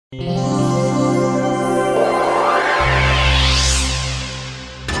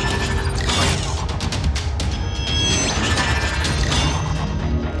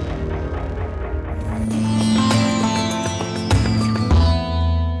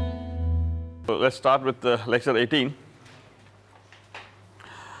let us start with lecture 18.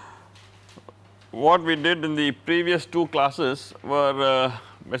 What we did in the previous two classes were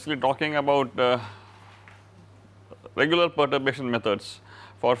basically talking about regular perturbation methods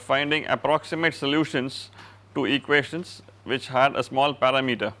for finding approximate solutions to equations which had a small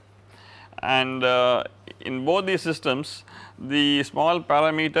parameter, and in both these systems the small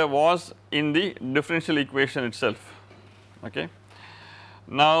parameter was in the differential equation itself. Okay.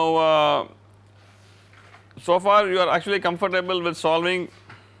 Now so far you are actually comfortable with solving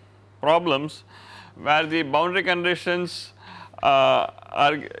problems where the boundary conditions are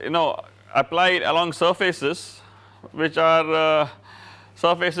applied along surfaces which are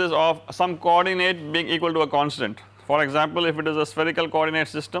surfaces of some coordinate being equal to a constant. For example, if it is a spherical coordinate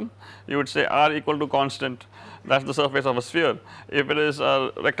system, you would say r equal to constant, that is the surface of a sphere. If it is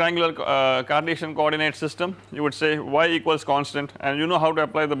a rectangular Cartesian coordinate system, you would say y equals constant, and you know how to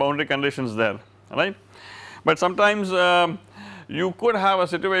apply the boundary conditions there, right. But sometimes you could have a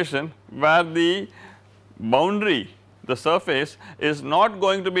situation where the boundary, the surface is not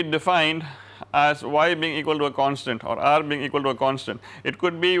going to be defined as y being equal to a constant or r being equal to a constant. It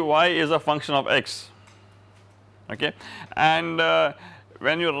could be y is a function of x, okay, and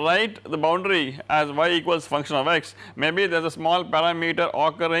when you write the boundary as y equals function of x, maybe there is a small parameter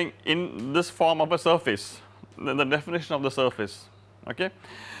occurring in this form of a surface, the definition of the surface, okay.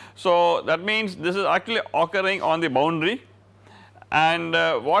 So that means this is actually occurring on the boundary, and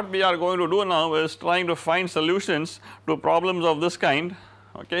what we are going to do now is trying to find solutions to problems of this kind,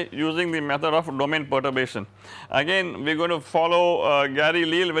 okay, using the method of domain perturbation. Again we are going to follow Gary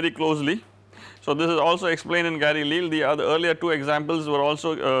Leal very closely. So this is also explained in Gary Leal, the earlier two examples were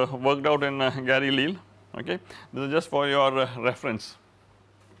also worked out in Gary Leal, okay. This is just for your reference.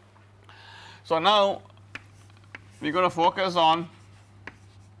 So now we are going to focus on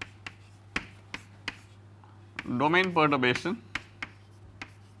domain perturbation,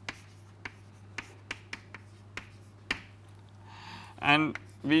 and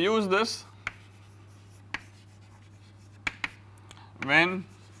we use this when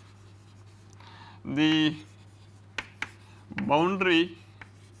the boundary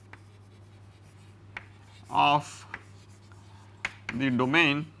of the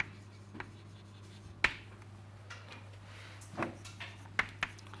domain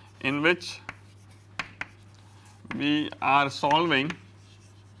in which we are solving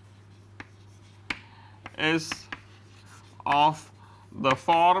is of the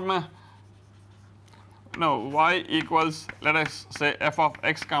form y equals, let us say, f of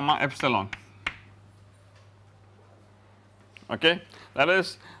x comma epsilon, okay. That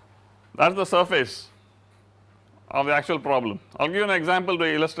is the surface of the actual problem. I will give you an example to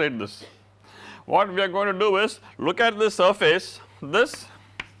illustrate this. What we are going to do is look at this surface, this,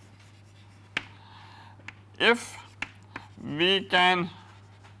 if we can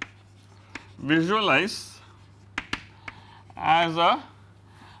visualize as a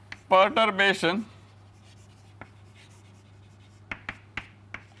perturbation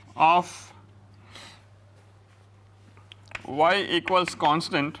of y equals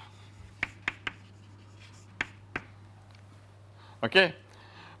constant, okay,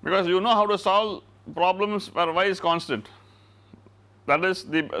 because you know how to solve problems where y is constant, that is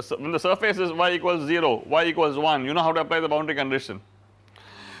when the surface is y equals 0, y equals 1, you know how to apply the boundary condition.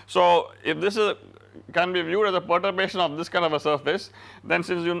 So if this can be viewed as a perturbation of this kind of a surface, then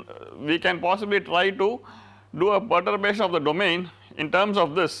since we can possibly try to do a perturbation of the domain in terms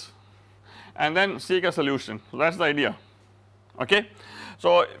of this and then seek a solution. So that is the idea, okay.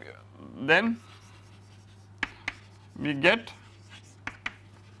 So then we get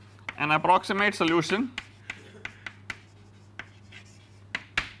an approximate solution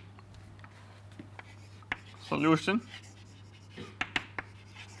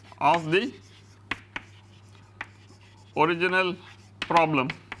of the original problem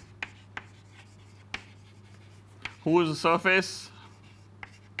whose surface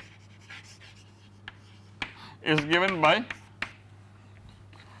is given by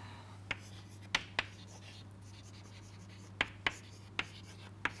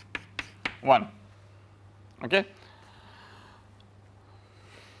one, okay.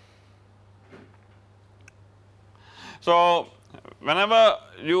 So whenever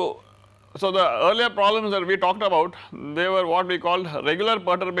so the earlier problems that we talked about, they were what we called regular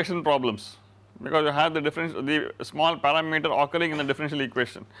perturbation problems, because you had the small parameter occurring in the differential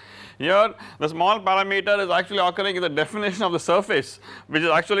equation. Here the small parameter is actually occurring in the definition of the surface, which is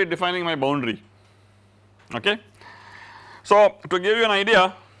actually defining my boundary, okay. So to give you an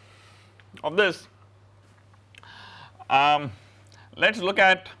idea of this, let us look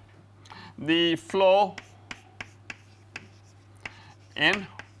at the flow in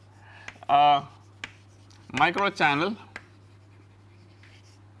a microchannel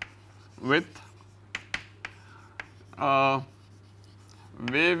with a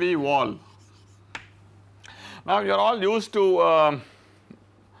wavy wall. Now you are all used to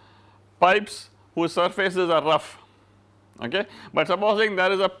pipes whose surfaces are rough, okay, but supposing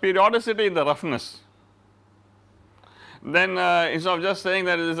there is a periodicity in the roughness, then instead of just saying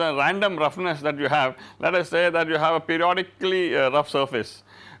that it is a random roughness that you have, let us say that you have a periodically rough surface.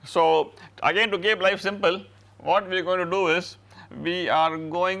 So again, to keep life simple, what we are going to do is we are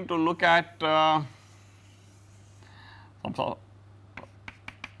going to look at some sort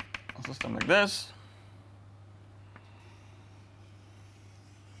of system like this.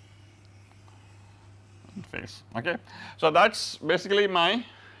 Face, okay. So that is basically my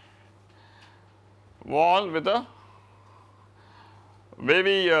wall with a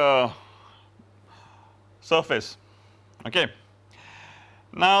wavy surface, okay.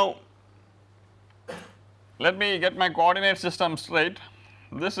 Now let me get my coordinate system straight.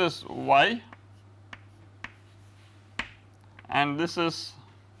 This is y and this is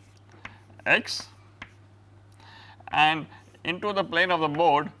x, and into the plane of the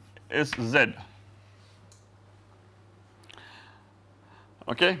board is z,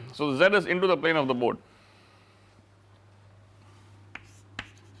 okay. So z is into the plane of the board,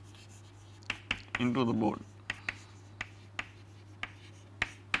 into the board.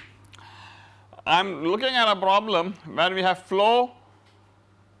 I am looking at a problem where we have flow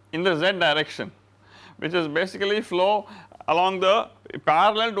in the z direction, which is basically flow along the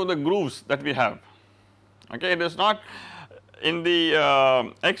parallel to the grooves that we have, okay. It is not in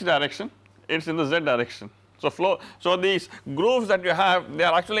the x direction, it is in the z direction. So flow, so these grooves that you have, they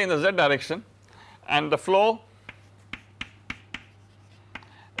are actually in the z direction, and the flow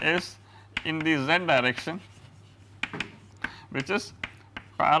is in the z direction, which is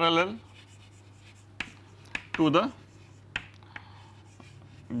parallel to the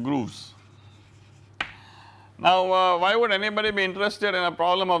grooves. Now why would anybody be interested in a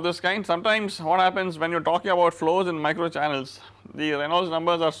problem of this kind? Sometimes what happens when you are talking about flows in microchannels, the Reynolds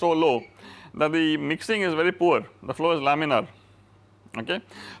numbers are so low that the mixing is very poor, the flow is laminar, okay.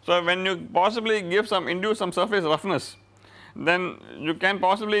 So when you possibly induce some surface roughness, then you can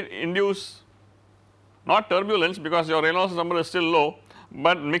possibly induce not turbulence because your Reynolds number is still low,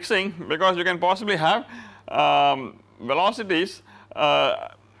 but mixing, because you can possibly have velocities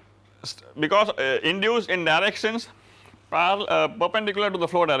because induced in directions perpendicular to the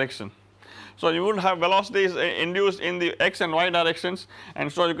flow direction. So you would have velocities induced in the x and y directions,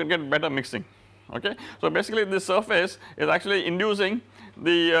 and so you can get better mixing, okay. So basically this surface is actually inducing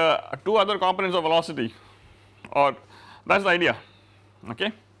the two other components of velocity, or that is the idea,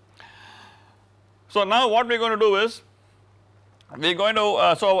 okay. So now what we are going to do is we are going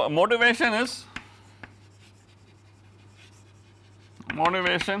to so motivation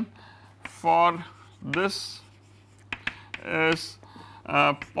for this is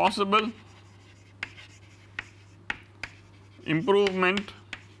possible improvement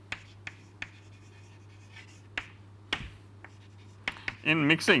in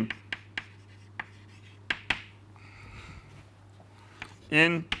mixing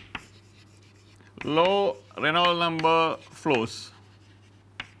in low Reynolds number flows,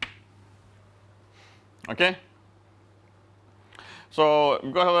 okay. So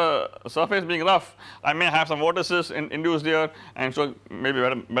because of the surface being rough, I may have some vortices induced here, and so maybe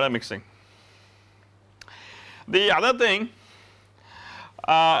better mixing. The other thing,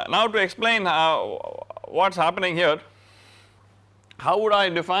 now to explain what is happening here, how would I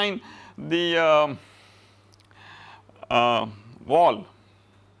define the wall?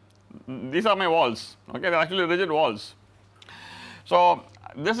 These are my walls, okay, they are actually rigid walls. So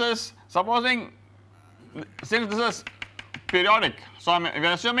this is, supposing, since this is periodic, so we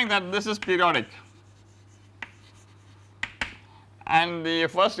are assuming that this is periodic, and the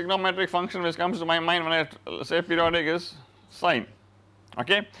first trigonometric function which comes to my mind when I say periodic is sine,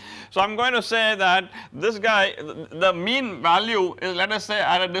 okay. So I am going to say that this guy, the mean value is, let us say,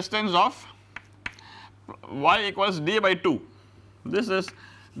 at a distance of y equals d by 2, this is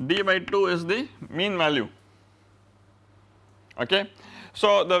d by 2 is the mean value, okay.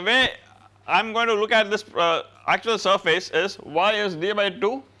 So the way I am going to look at this actual surface is y is d by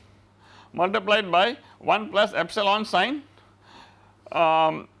 2 multiplied by 1 plus epsilon sine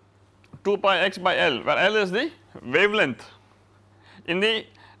 2 pi x by L, where L is the wavelength in the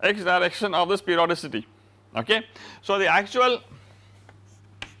x direction of this periodicity, okay. So the actual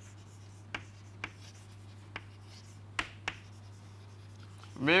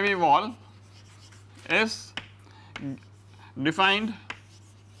wavy wall is defined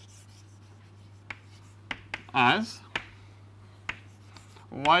as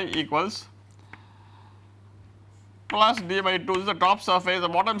y equals plus d by 2. This is the top surface, the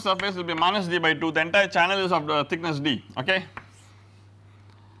bottom surface will be minus d by 2, the entire channel is of the thickness d, okay.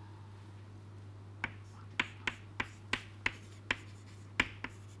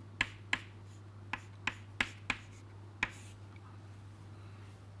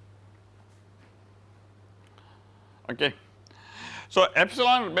 Okay. So,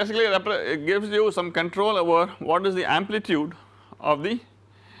 epsilon basically gives you some control over what is the amplitude of the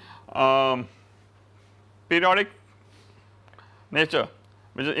periodic nature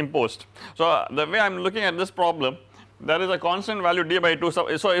which is imposed. So, the way I am looking at this problem, there is a constant value d by 2. So,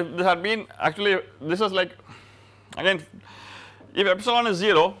 if this had been actually, this is like again, if epsilon is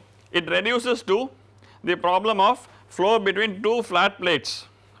 0, it reduces to the problem of flow between two flat plates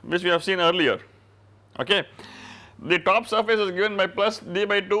which we have seen earlier, okay. The top surface is given by plus d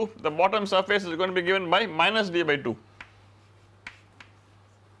by 2, the bottom surface is going to be given by minus d by 2.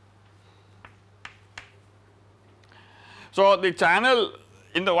 So, the channel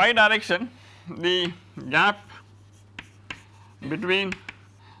in the y direction, the gap between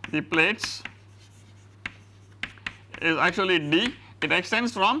the plates is actually d, it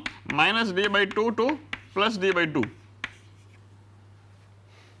extends from minus d by 2 to plus d by 2,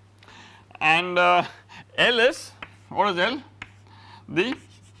 and L is, what is L? The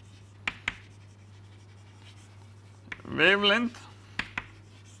wavelength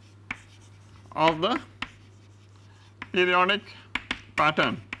of the periodic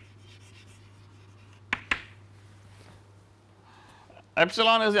pattern.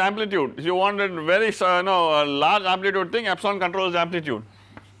 Epsilon is the amplitude. If you wanted very a large amplitude thing, epsilon controls the amplitude.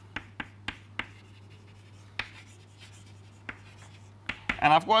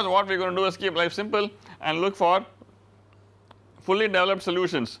 And of course, what we are going to do is keep life simple and look for fully developed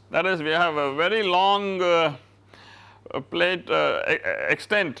solutions. That is, we have a very long plate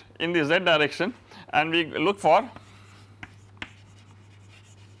extent in the z direction, and we look for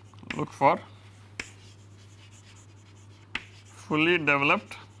fully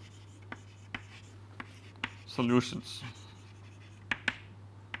developed solutions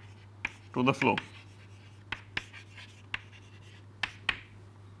to the flow,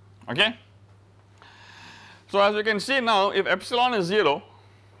 okay. So, as you can see now, if epsilon is 0,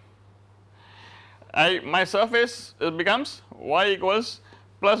 my surface becomes y equals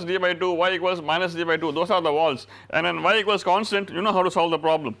plus d by 2, y equals minus d by 2, those are the walls, and when y equals constant, you know how to solve the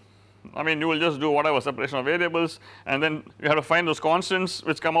problem. I mean, you will just do whatever separation of variables, and then you have to find those constants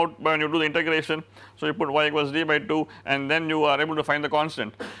which come out when you do the integration. So, you put y equals d by 2, and then you are able to find the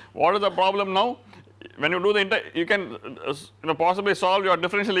constant. What is the problem now? When you do the you can possibly solve your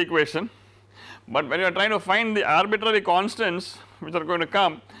differential equation, but when you are trying to find the arbitrary constants which are going to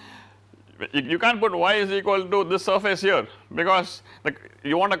come, you can't put y is equal to this surface here, because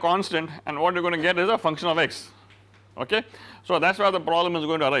you want a constant and what you are going to get is a function of x, okay. So, that is where the problem is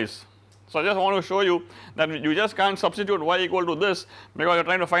going to arise. So, I just want to show you that you just can't substitute y equal to this, because you are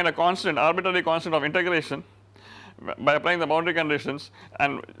trying to find a constant, arbitrary constant of integration by applying the boundary conditions,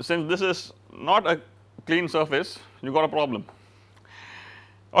 and since this is not a clean surface, you got a problem,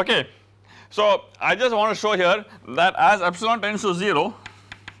 okay. So, I just want to show here that as epsilon tends to 0,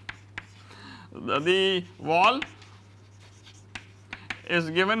 the wall is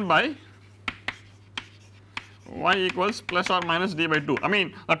given by y equals plus or minus d by 2. I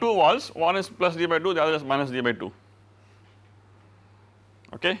mean, the two walls, one is plus d by 2, the other is minus d by 2,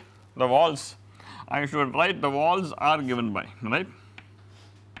 okay. The walls, I should write the walls are given by, right.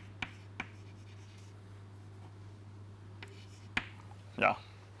 Yeah,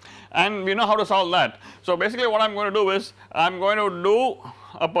 and we know how to solve that. So, basically what I am going to do is, I am going to do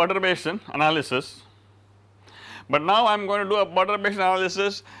a perturbation analysis, but now I am going to do a perturbation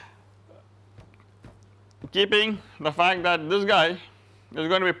analysis keeping the fact that this guy is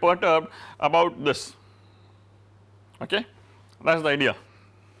going to be perturbed about this, okay, that is the idea.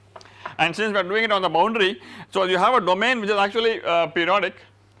 And since we are doing it on the boundary, so you have a domain which is actually periodic,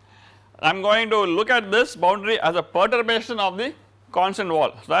 I am going to look at this boundary as a perturbation of the constant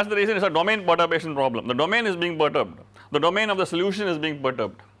wall. So, that is the reason it is a domain perturbation problem. The domain is being perturbed, the domain of the solution is being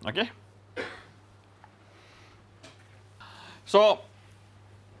perturbed, okay. So,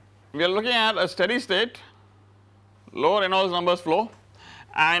 we are looking at a steady state low Reynolds numbers flow,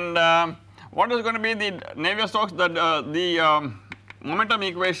 and what is going to be the Navier-Stokes, the momentum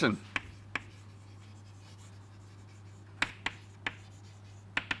equation.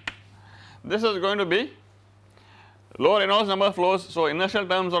 This is going to be low Reynolds number flows, so inertial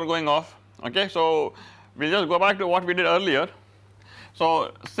terms are going off. Okay, so we will just go back to what we did earlier.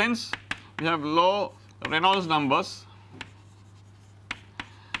 So since we have low Reynolds numbers,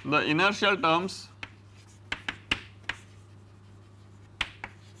 the inertial terms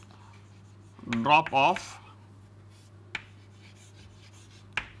drop off,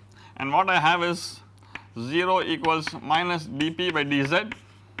 and what I have is 0 equals minus dp by dz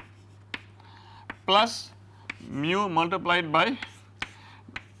plus mu multiplied by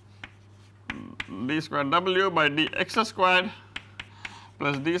d square w by dx squared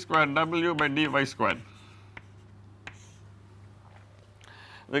plus d square w by dy squared.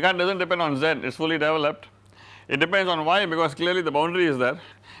 The gun does not depend on z, it is fully developed. It depends on y because clearly the boundary is there,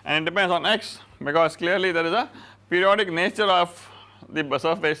 and it depends on x because clearly there is a periodic nature of the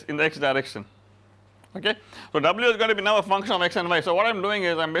surface in the x direction. Okay. So w is going to be now a function of x and y. So what I am doing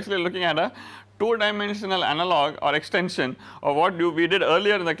is I am basically looking at a 2-dimensional analog or extension of what we did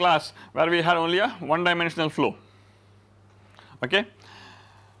earlier in the class where we had only a 1-dimensional flow. Okay.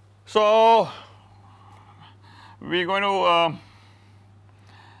 So we are going to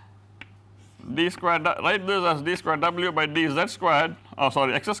d squared, write this as d squared w by dz squared,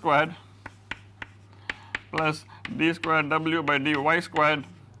 sorry, x squared plus d squared w by dy squared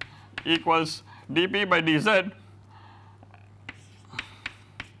equals dp by dz,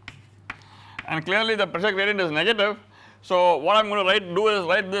 and clearly the pressure gradient is negative. So what I am going to do is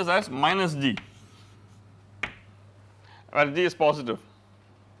write this as minus g, where g is positive.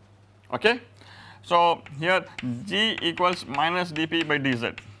 Okay. So here g equals minus dp by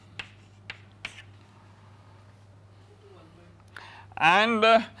dz, and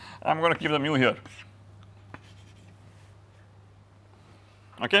I am going to keep the mu here.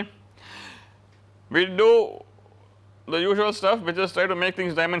 Okay. We do the usual stuff, which is try to make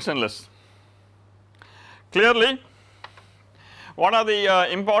things dimensionless. Clearly, what are the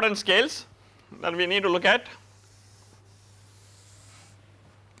important scales that we need to look at?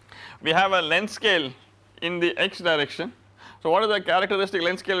 We have a length scale in the x direction. So what is the characteristic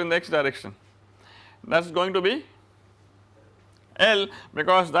length scale in the x direction? That is going to be L,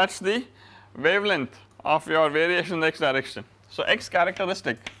 because that is the wavelength of your variation in the x direction. So x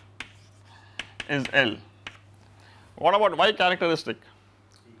characteristic is L. What about y characteristic?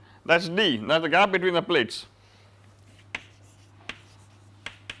 That is D, that is the gap between the plates.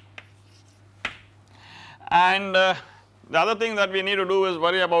 And the other thing that we need to do is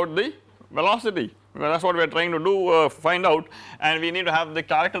worry about the velocity, because that is what we are trying to do, find out, and we need to have the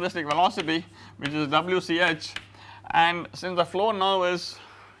characteristic velocity, which is WCH, and since the flow now is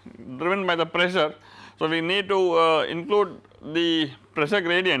driven by the pressure, so we need to include the pressure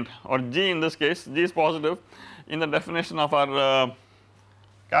gradient, or G in this case, G is positive, in the definition of our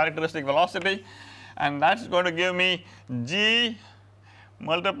characteristic velocity, and that is going to give me G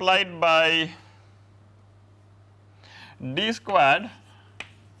multiplied by d squared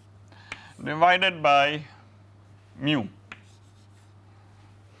divided by mu.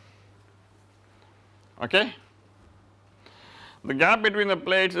 Okay. The gap between the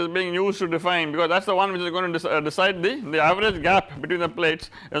plates is being used to define, because that is the one which is going to decide the average gap between the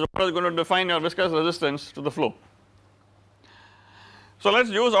plates is what is going to define your viscous resistance to the flow. So let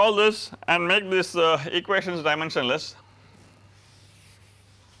us use all this and make these equations dimensionless.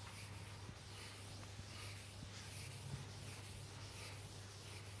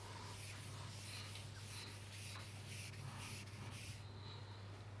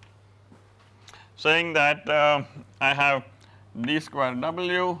 Saying that I have d squared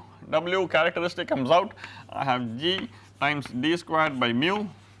w, w characteristic comes out, I have G times d squared by mu,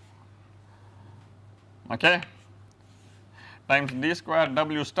 okay, times d squared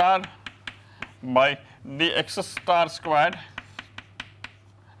w star by dx star squared,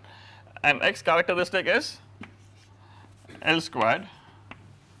 and x characteristic is L squared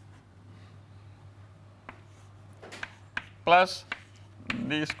plus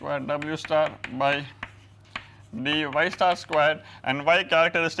d squared w star by dy star squared, and y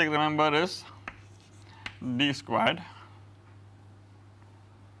characteristic remember is d squared.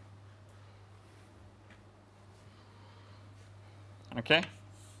 Okay,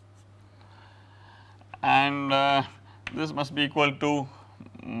 and this must be equal to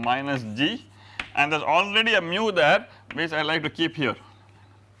minus g, and there is already a mu there which I like to keep here.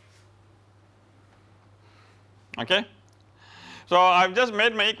 Okay. So I have just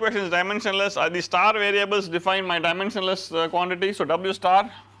made my equations dimensionless, the star variables define my dimensionless quantity. So w star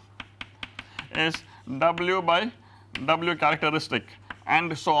is w by w characteristic,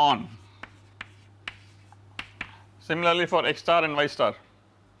 and so on. Similarly for x star and y star.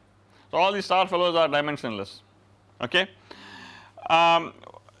 So all these star fellows are dimensionless. okay.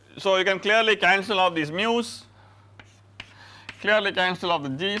 So you can clearly cancel off these mu's, clearly cancel off the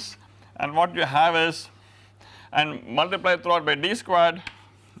g's, and what you have is, and multiply throughout by d squared,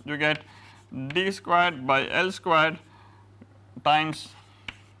 you get d squared by L squared times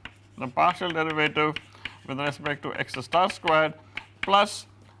the partial derivative with respect to x star squared plus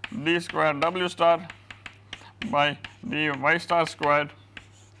d squared w star by dy star squared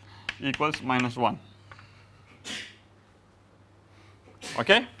equals -1,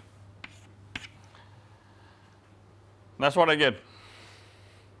 okay. That is what I get.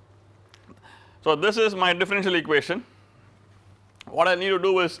 So this is my differential equation. What I need to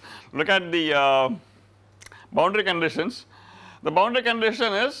do is look at the boundary conditions. The boundary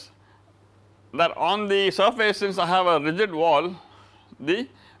condition is that on the surface, since I have a rigid wall, the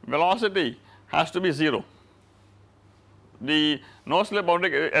velocity has to be 0. The no slip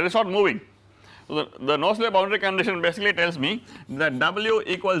boundary, it is not moving. So the no slip boundary condition basically tells me that W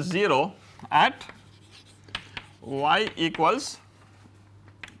equals 0 at y equals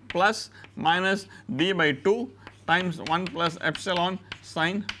plus minus d by 2 times 1 plus epsilon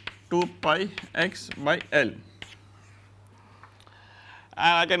sine 2 pi x by L.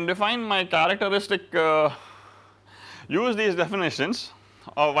 And I can define my characteristic, use these definitions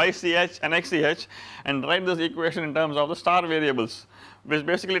of ych and xch and write this equation in terms of the star variables, which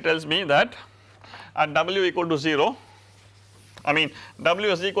basically tells me that at W equal to 0, I mean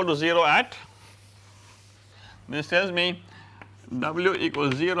W is equal to 0 at, this tells me W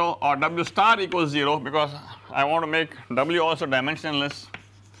equals 0 or W star equals 0, because I want to make W also dimensionless,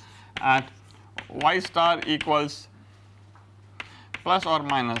 at y star equals plus or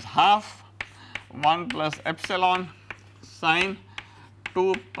minus half 1 plus epsilon sine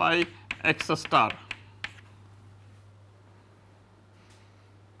 2 pi x star,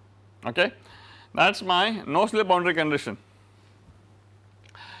 okay. That is my no slip boundary condition.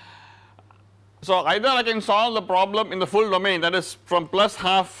 So either I can solve the problem in the full domain, that is from plus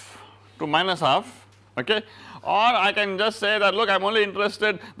half to minus half, okay, or I can just say that look, I am only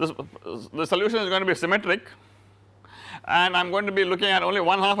interested, the solution is going to be symmetric and I am going to be looking at only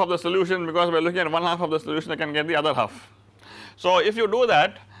one half of the solution, because by looking at one half of the solution I can get the other half. So if you do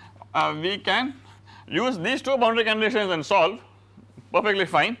that, we can use these two boundary conditions and solve perfectly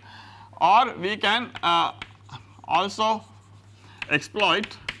fine, or we can also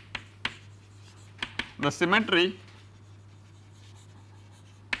exploit the symmetry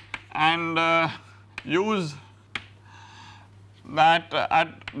and use that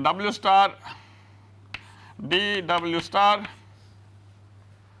at W star dW star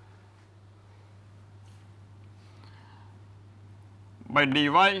by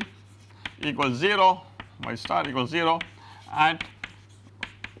dy equals 0, y star equals 0 at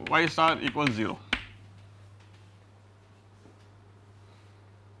y star equals 0,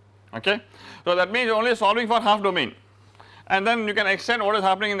 okay. So that means you are only solving for half domain, and then you can extend what is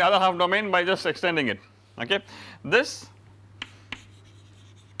happening in the other half domain by just extending it, okay. This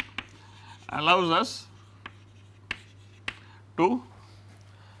allows us to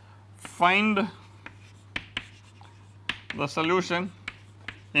find the solution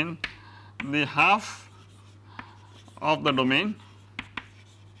in the half of the domain,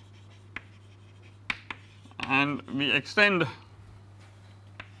 and we extend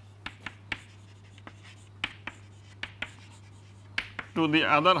to the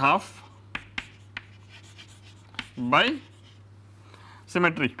other half by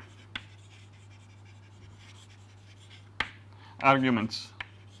symmetry arguments,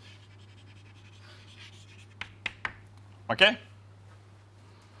 okay.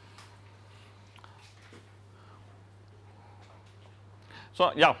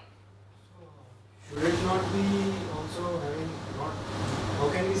 So yeah. Should it not be also having not, how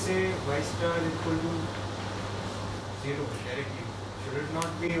can we say y star equal to 0 directly? Should it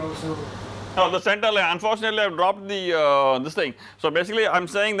not be also? No, the center line, unfortunately I have dropped the this thing. So basically I am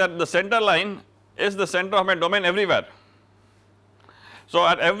saying that the center line is the center of my domain everywhere. So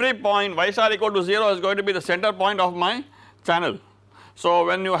at every point y star equal to 0 is going to be the center point of my channel. So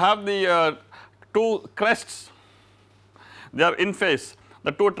when you have the two crests, they are in phase,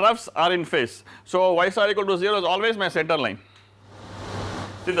 the two troughs are in phase. So y star equal to 0 is always my center line.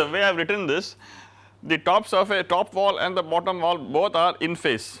 See the way I have written this, the top surface, top wall and the bottom wall both are in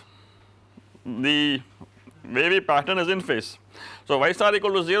phase, the wavy pattern is in phase. So y star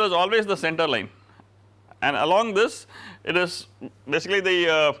equal to 0 is always the center line, and along this it is basically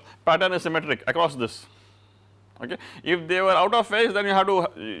the pattern is symmetric across this, okay. If they were out of phase, then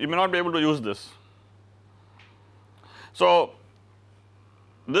you may not be able to use this. So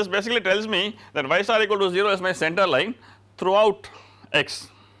this basically tells me that y star equal to 0 is my center line throughout x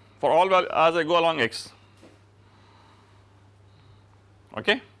for all as I go along x,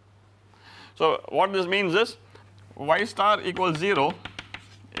 okay. So what this means is y star equals 0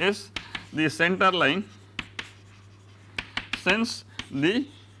 is the center line since the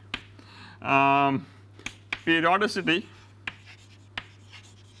periodicity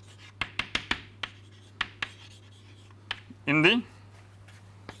in the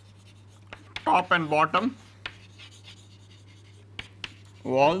top and bottom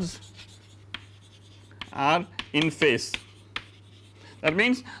walls are in phase. That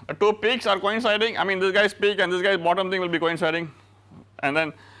means the two peaks are coinciding, I mean this guy's peak and this guy's bottom thing will be coinciding, and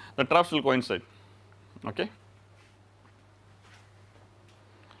then the troughs will coincide, okay.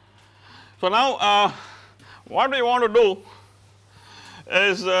 So now what we want to do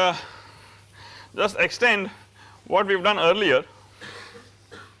is just extend what we have done earlier,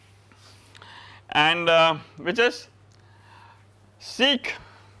 and which is seek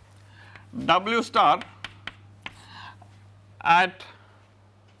W star at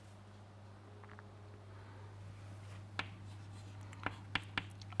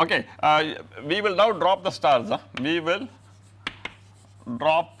okay, we will now drop the stars, we will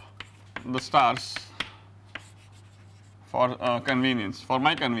drop the stars for convenience, for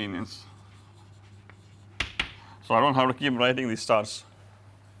my convenience. So I do not have to keep writing these stars.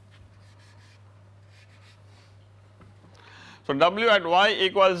 So W at y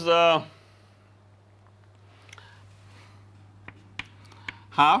equals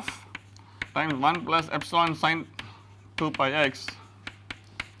half times 1 plus epsilon sine 2 pi x.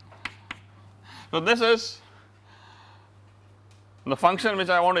 So this is the function which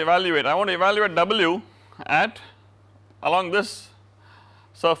I want to evaluate. I want to evaluate W at along this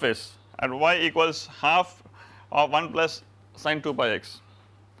surface at y equals half of 1 plus sine 2 pi x.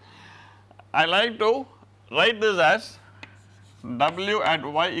 I like to write this as W at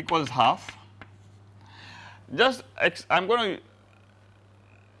y equals half, just x, I am going to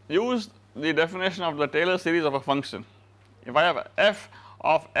use the definition of the Taylor series of a function. If I have f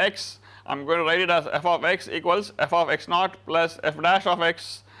of x, I am going to write it as f of x equals f of x naught plus f dash of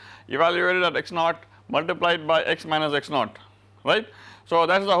x evaluated at x naught multiplied by x minus x naught, right. So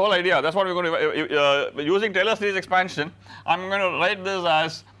that is the whole idea, that is what we are going to using Taylor series expansion. I am going to write this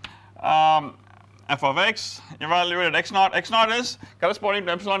as f of x evaluated x naught is corresponding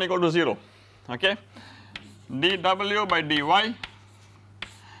to epsilon equal to 0, okay. dw by dy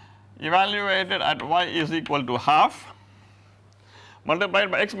evaluated at y is equal to half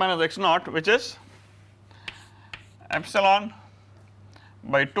multiplied by x minus x naught, which is epsilon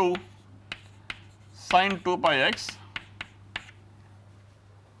by 2 sine 2 pi x,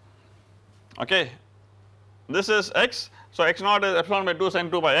 okay. This is x, so x naught is epsilon by 2 sine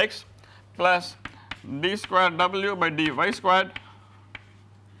 2 pi x plus d square w by dy squared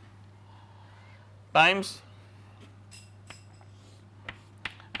times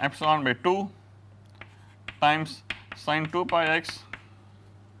epsilon by 2 times sine 2 pi x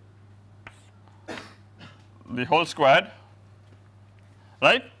the whole squared,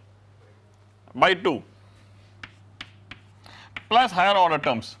 right, by 2 plus higher order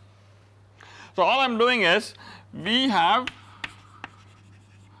terms. So all I am doing is we have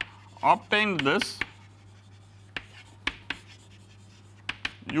obtained this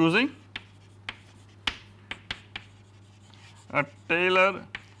using a Taylor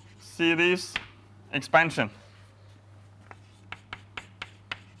series expansion,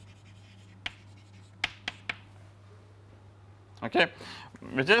 okay,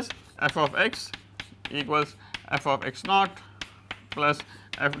 which is f of x equals f of x naught plus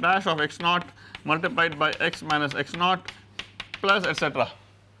f dash of x naught multiplied by x minus x naught plus etc.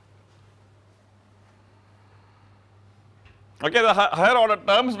 Okay, the higher order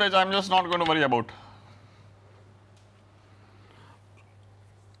terms which I am just not going to worry about.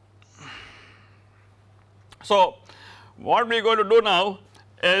 So what we are going to do now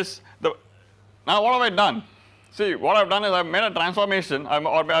is now what have I done? See, what I have done is I have made a transformation,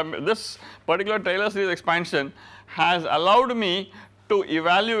 this particular Taylor series expansion has allowed me to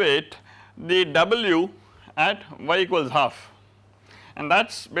evaluate the W at y equals half, and that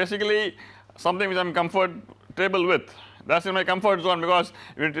is basically something which I am comfortable with. That is in my comfort zone, because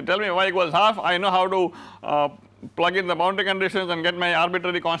if you tell me y equals half, I know how to plug in the boundary conditions and get my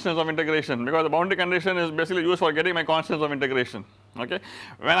arbitrary constants of integration, because the boundary condition is basically used for getting my constants of integration, okay.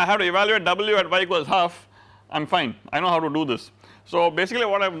 When I have to evaluate W at y equals half, I am fine, I know how to do this. So basically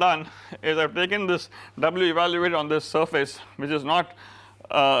what I have done is I have taken this W evaluated on this surface which is not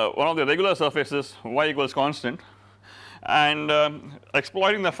one of the regular surfaces y equals constant, and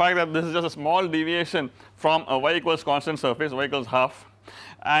exploiting the fact that this is just a small deviation from a y equals constant surface, y equals half,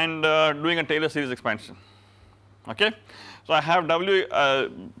 and doing a Taylor series expansion. Okay. So, I have w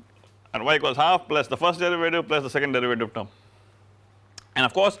at y equals half plus the first derivative plus the second derivative term, and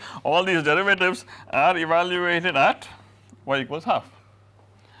of course all these derivatives are evaluated at y equals half.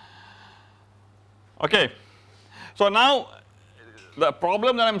 Okay. So, now the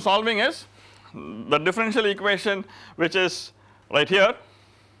problem that I am solving is the differential equation which is right here,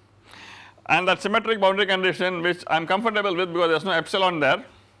 and that symmetric boundary condition which I am comfortable with because there is no epsilon there,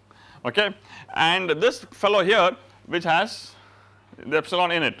 okay, and this fellow here which has the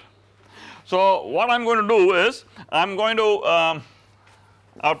epsilon in it. So, what I am going to do is I am going to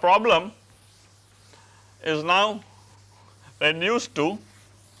our problem is now reduced to,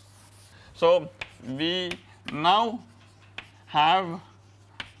 so we now have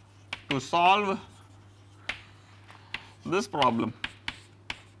to solve this problem.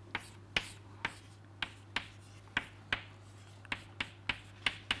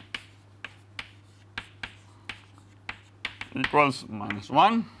 Equals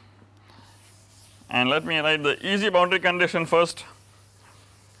 -1, and let me write the easy boundary condition first,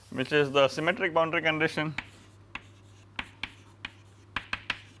 which is the symmetric boundary condition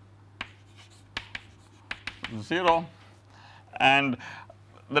 (0), and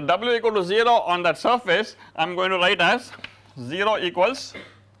the w equal to 0 on that surface I am going to write as 0 equals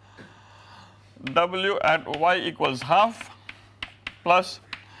w at y equals half plus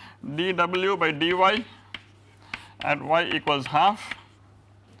dw by dy at y equals half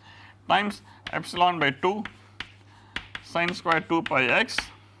times epsilon by 2 sine square 2 pi x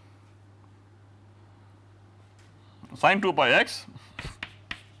sine 2 pi x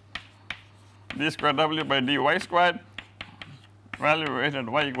d square w by dy squared evaluated at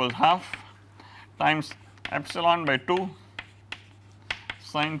y equals half times epsilon by 2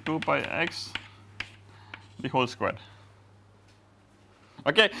 sine 2 pi x the whole squared.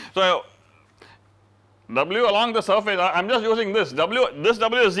 Okay. So, w along the surface I am just using this w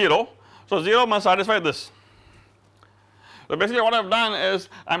is 0. So, 0 must satisfy this. So, basically what I have done is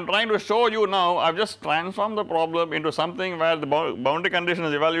I am trying to show you now I have just transformed the problem into something where the boundary condition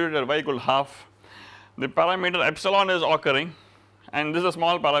is evaluated at y equal to half, the parameter epsilon is occurring, and this is a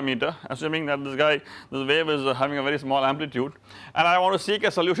small parameter assuming that this wave is having a very small amplitude, and I want to seek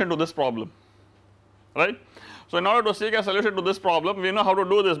a solution to this problem, right. So, in order to seek a solution to this problem we know how to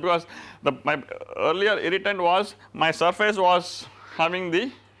do this because my earlier irritant was my surface was having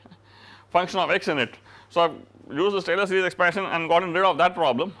the function of x in it. So, I have used the Taylor series expansion and gotten rid of that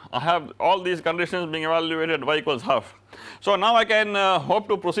problem. I have all these conditions being evaluated at y equals half. So, now I can hope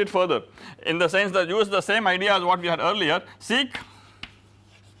to proceed further in the sense that use the same idea as what we had earlier, seek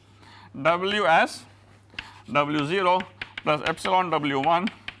w as w0 plus epsilon w1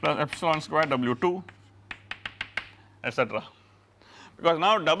 plus epsilon square w2 etc. Because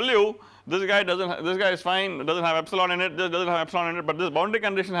now w this guy is fine, does not have epsilon in it, this does not have epsilon in it, but this boundary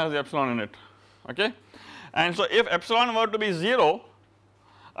condition has the epsilon in it, okay. And so, if epsilon were to be 0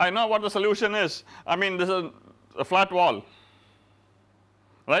 I know what the solution is, I mean this is a flat wall,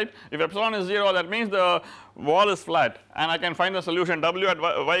 right. If epsilon is 0 that means the wall is flat and I can find the solution w at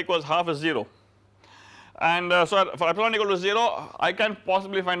y equals half is 0, and so for epsilon equal to 0 I can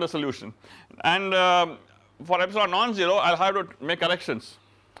possibly find the solution, and for epsilon non-zero I will have to make corrections.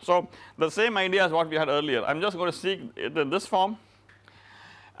 So, the same idea as what we had earlier, I am just going to seek it in this form,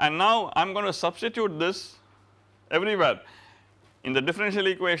 and now I am going to substitute this everywhere in the differential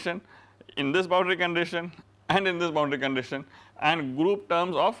equation, in this boundary condition and in this boundary condition, and group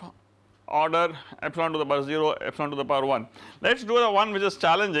terms of order epsilon to the power 0, epsilon to the power 1. Let us do the one which is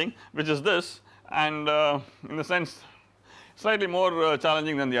challenging, which is this, and in a sense slightly more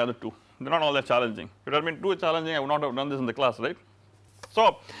challenging than the other two. They are not all that challenging. If it had been too challenging I would not have done this in the class, right.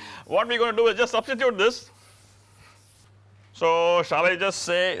 So, what we are going to do is just substitute this. So, shall I just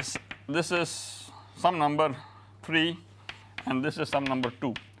say this is some number 3 and this is some number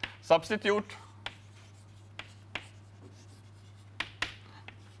 2, substitute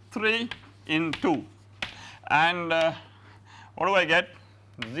 3 in 2, and what do I get?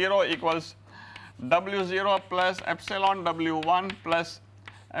 0 equals w0 plus epsilon w1 plus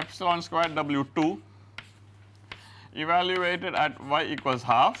epsilon square w2 evaluated at y equals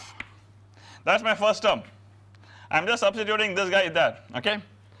half. That is my first term. I am just substituting this guy there, okay,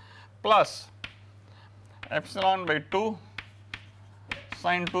 plus epsilon by 2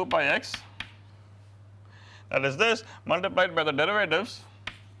 sine 2 pi x, that is this multiplied by the derivatives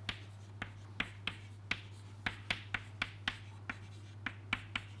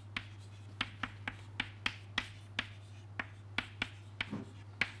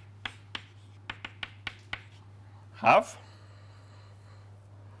half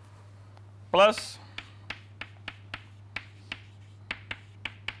plus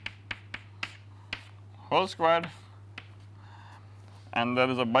whole squared, and there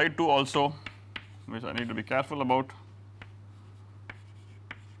is a by 2 also which I need to be careful about.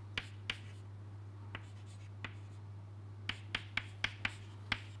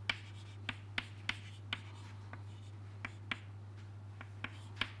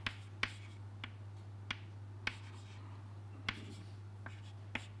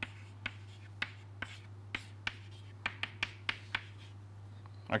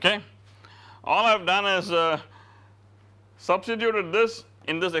 Okay. All I have done is substituted this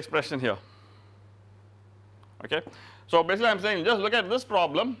in this expression here. Okay. So basically I am saying just look at this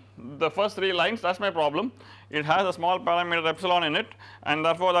problem, the first 3 lines, that is my problem. It has a small parameter epsilon in it, and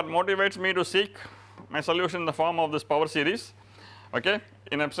therefore that motivates me to seek my solution in the form of this power series, okay,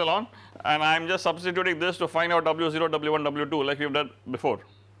 in epsilon, and I am just substituting this to find out W0, W1, W2 like we have done before.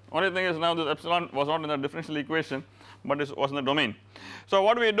 Only thing is now this epsilon was not in the differential equation, but it was in the domain. So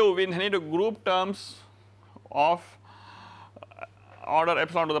what do? We need to group terms of order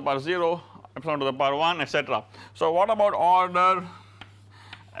epsilon to the power 0, epsilon to the power 1, etc. So what about order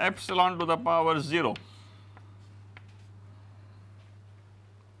epsilon to the power 0,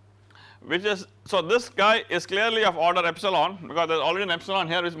 which is, so this guy is clearly of order epsilon because there is already an epsilon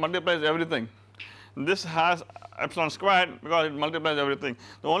here which multiplies everything. This has epsilon squared because it multiplies everything.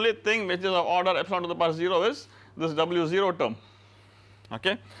 The only thing which is of order epsilon to the power 0 is this W0 term,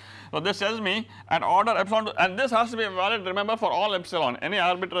 okay. So this tells me at order epsilon and this has to be valid, remember, for all epsilon, any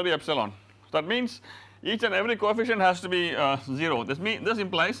arbitrary epsilon. So that means each and every coefficient has to be 0. This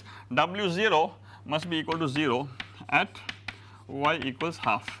implies W0 must be equal to 0 at y equals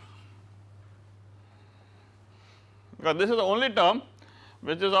half, because this is the only term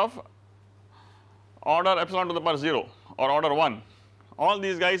which is of order epsilon to the power 0 or order 1. All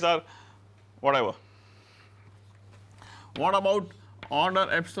these guys are whatever. What about order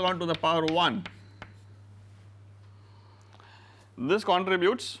epsilon to the power 1? This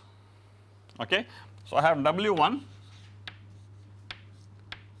contributes, okay. So I have W1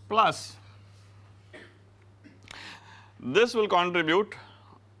 plus this will contribute,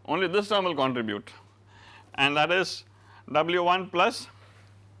 only this term will contribute, and that is W1 plus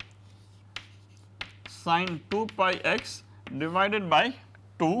sine 2 pi x divided by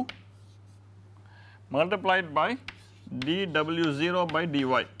 2 multiplied by dW0 by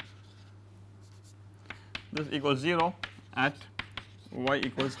dy. This equals 0 at y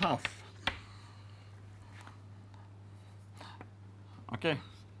equals half, okay.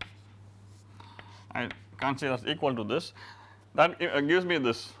 I can't say that's equal to this, that gives me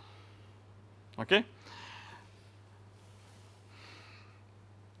this, okay.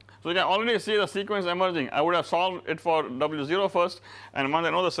 So you can already see the sequence emerging. I would have solved it for W0 first, and once I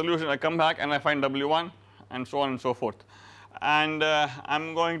know the solution I come back and I find W1 and so on and so forth, and I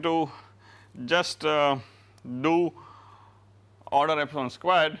am going to just do order epsilon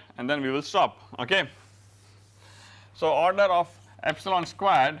squared and then we will stop, okay. So order of epsilon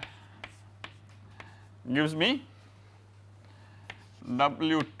squared gives me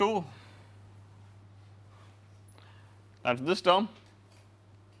W2, that is this term,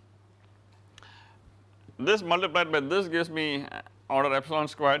 this multiplied by this gives me order epsilon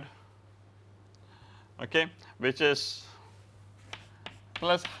squared, okay, which is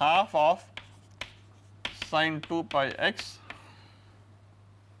plus half of sine 2 pi x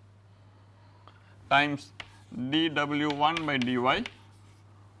times dW1 by dy,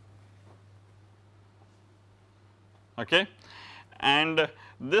 okay, and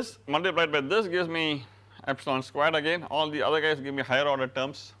this multiplied by this gives me epsilon squared again. All the other guys give me higher order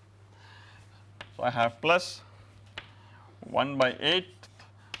terms. So I have plus 1 by 8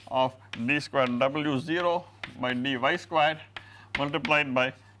 of d squared W0 by dy squared multiplied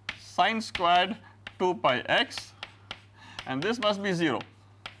by sine squared 2 pi x, and this must be 0.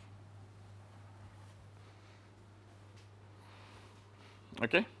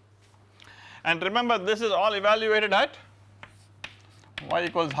 Okay, and remember this is all evaluated at y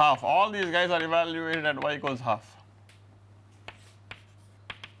equals half. All these guys are evaluated at y equals half.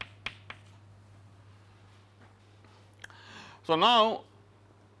 So now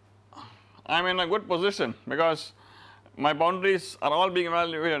I am in a good position because my boundaries are all being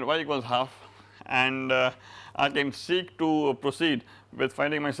evaluated at y equals half, and I can seek to proceed with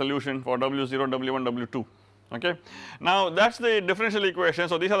finding my solution for W0, W1, W2. Okay. Now that is the differential equation.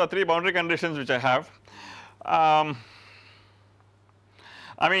 So these are the 3 boundary conditions which I have. I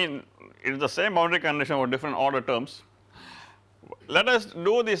mean it is the same boundary condition for different order terms. Let us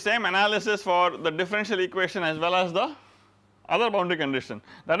do the same analysis for the differential equation as well as the other boundary condition.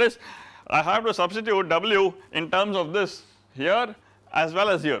 That is, I have to substitute W in terms of this here as well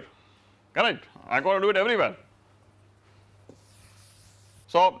as here, correct. I got to do it everywhere.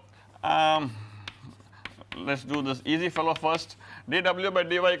 So let us do this easy fellow first. dW by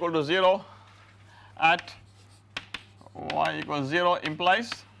dy equal to 0 at y equals 0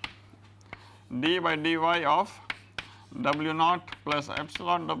 implies d by dy of W naught plus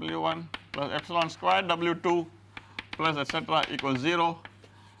epsilon W1 plus epsilon squared W2 plus etc. equals 0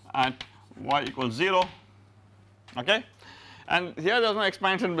 at y equals 0, okay. And here there is no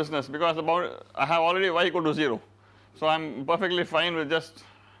expansion business because I have already y equal to 0. So I am perfectly fine with just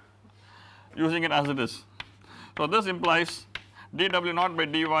using it as it is. So this implies dW naught by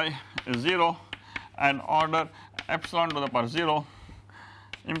dy is 0 and order epsilon to the power 0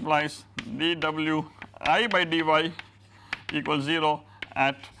 implies dW I by dy equals 0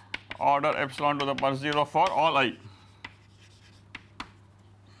 at order epsilon to the power 0 for all I,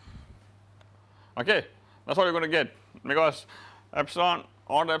 okay. That is what you are going to get because epsilon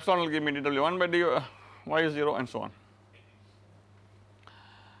order epsilon will give me dW1 by dy is 0 and so on.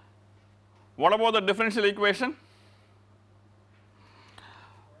 What about the differential equation?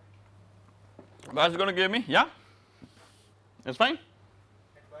 That is going to give me, yeah, it is fine.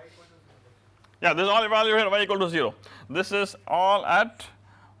 Yeah, this is all evaluated at y equal to 0. This is all at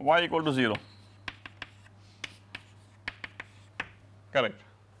y equal to 0, correct.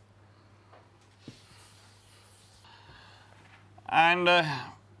 And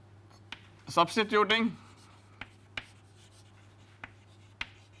substituting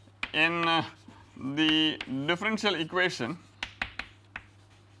in the differential equation,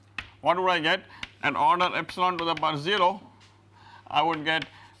 what would I get? At order epsilon to the power 0, I would get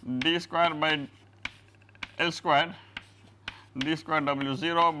d square by L squared d square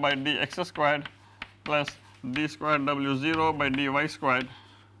W0 by dx squared plus d square W0 by dy squared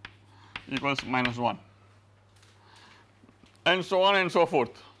equals -1 and so on and so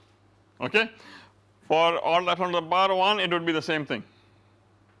forth, okay. For order epsilon to the power 1 it would be the same thing,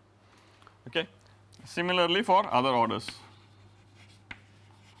 okay. Similarly for other orders.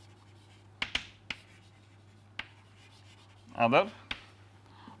 Other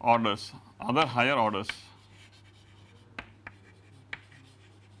higher orders,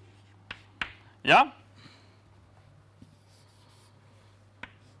 yeah.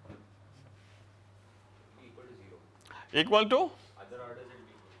 Equal to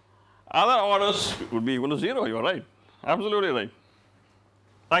other orders would be equal to 0, you are right, absolutely right,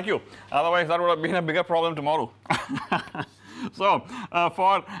 thank you, otherwise that would have been a bigger problem tomorrow. So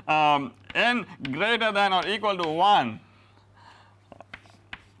for n greater than or equal to 1,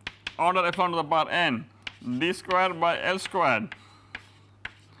 order epsilon to the power n d square by L squared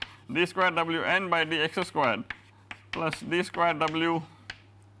d square Wn by dx squared plus d square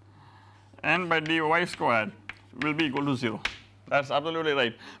Wn by dy squared will be equal to 0. That is absolutely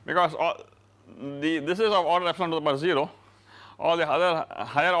right because this is of order epsilon to the power 0, all the other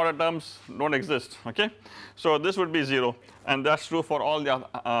higher order terms do not exist, okay. So this would be 0 and that is true for all the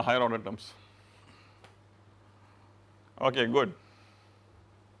higher order terms, okay, good.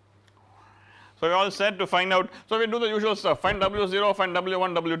 So we all set to find out, so we do the usual stuff, find W0, find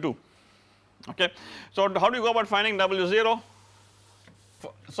W1, W2, okay. So how do you go about finding W0?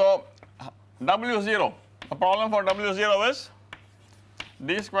 So W0, the problem for W0 is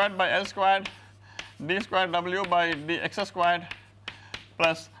d squared by L squared d squared W by dx squared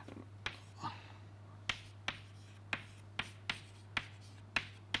plus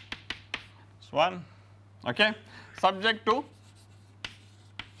this one, okay, subject to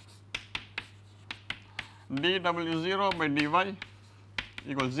dW0 by dy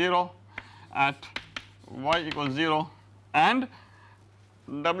equals 0 at y equals 0 and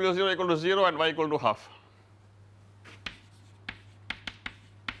W0 equal to 0 and y equal to half.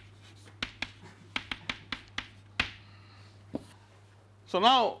 So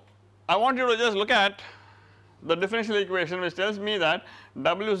now I want you to just look at the differential equation which tells me that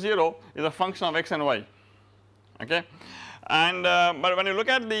W0 is a function of x and y, okay. And but when you look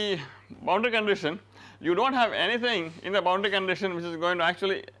at the boundary condition, you do not have anything in the boundary condition which is going to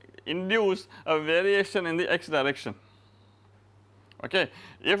actually induce a variation in the x direction, okay.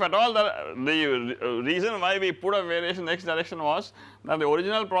 If at all the reason why we put a variation in the x direction was that the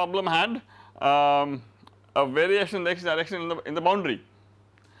original problem had a variation in the x direction in the boundary.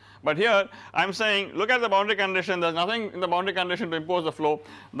 But here I am saying look at the boundary condition, there is nothing in the boundary condition to impose the flow,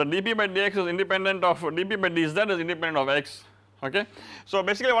 the dP by dx is independent of dP by dz is independent of x, okay. So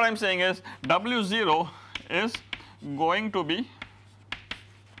basically what I am saying is W0 is going to be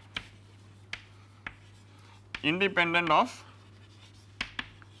independent of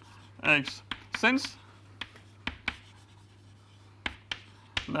x, since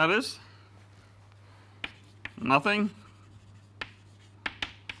there is nothing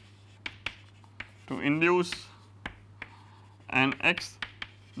to induce an x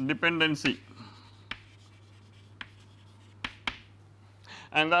dependency,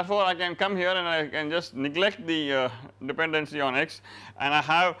 and therefore I can come here and I can just neglect the dependency on x, and I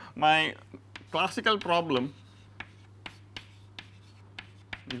have my classical problem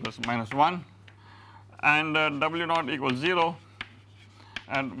equals -1 and w naught equals 0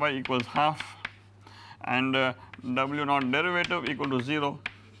 and y equals half and w naught derivative equal to 0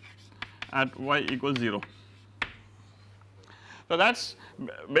 at y equals 0. So that is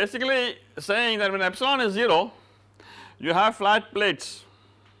basically saying that when epsilon is 0 you have flat plates,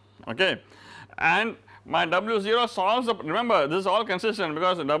 okay, and my W0 solves the, remember this is all consistent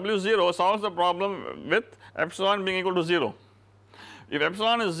because W0 solves the problem with epsilon being equal to 0. If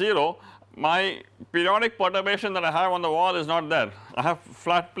epsilon is 0, my periodic perturbation that I have on the wall is not there. I have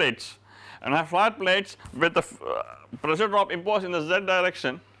flat plates, and I have flat plates with the pressure drop imposed in the z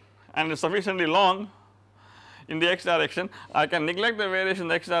direction and is sufficiently long in the x direction. I can neglect the variation in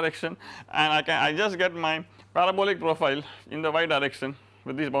the x direction and I just get my parabolic profile in the y direction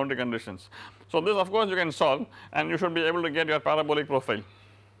with these boundary conditions. So this of course you can solve and you should be able to get your parabolic profile,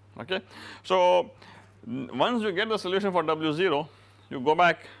 okay. So once you get the solution for W0, you go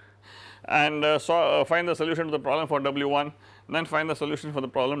back and find the solution to the problem for W1, then find the solution for the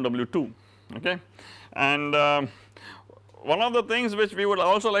problem W2, okay. And one of the things which we would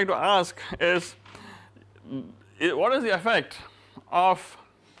also like to ask is what is the effect of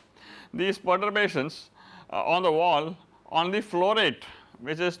these perturbations on the wall on the flow rate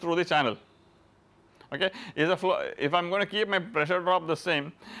which is through the channel, okay. Is the flow, if I am going to keep my pressure drop the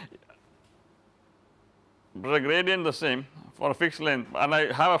same, the gradient the same for a fixed length, and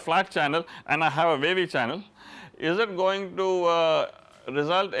I have a flat channel and I have a wavy channel, is it going to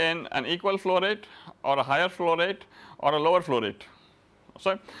result in an equal flow rate or a higher flow rate or a lower flow rate?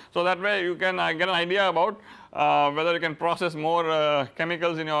 So that way you can get an idea about whether you can process more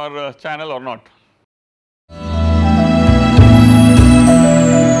chemicals in your channel or not.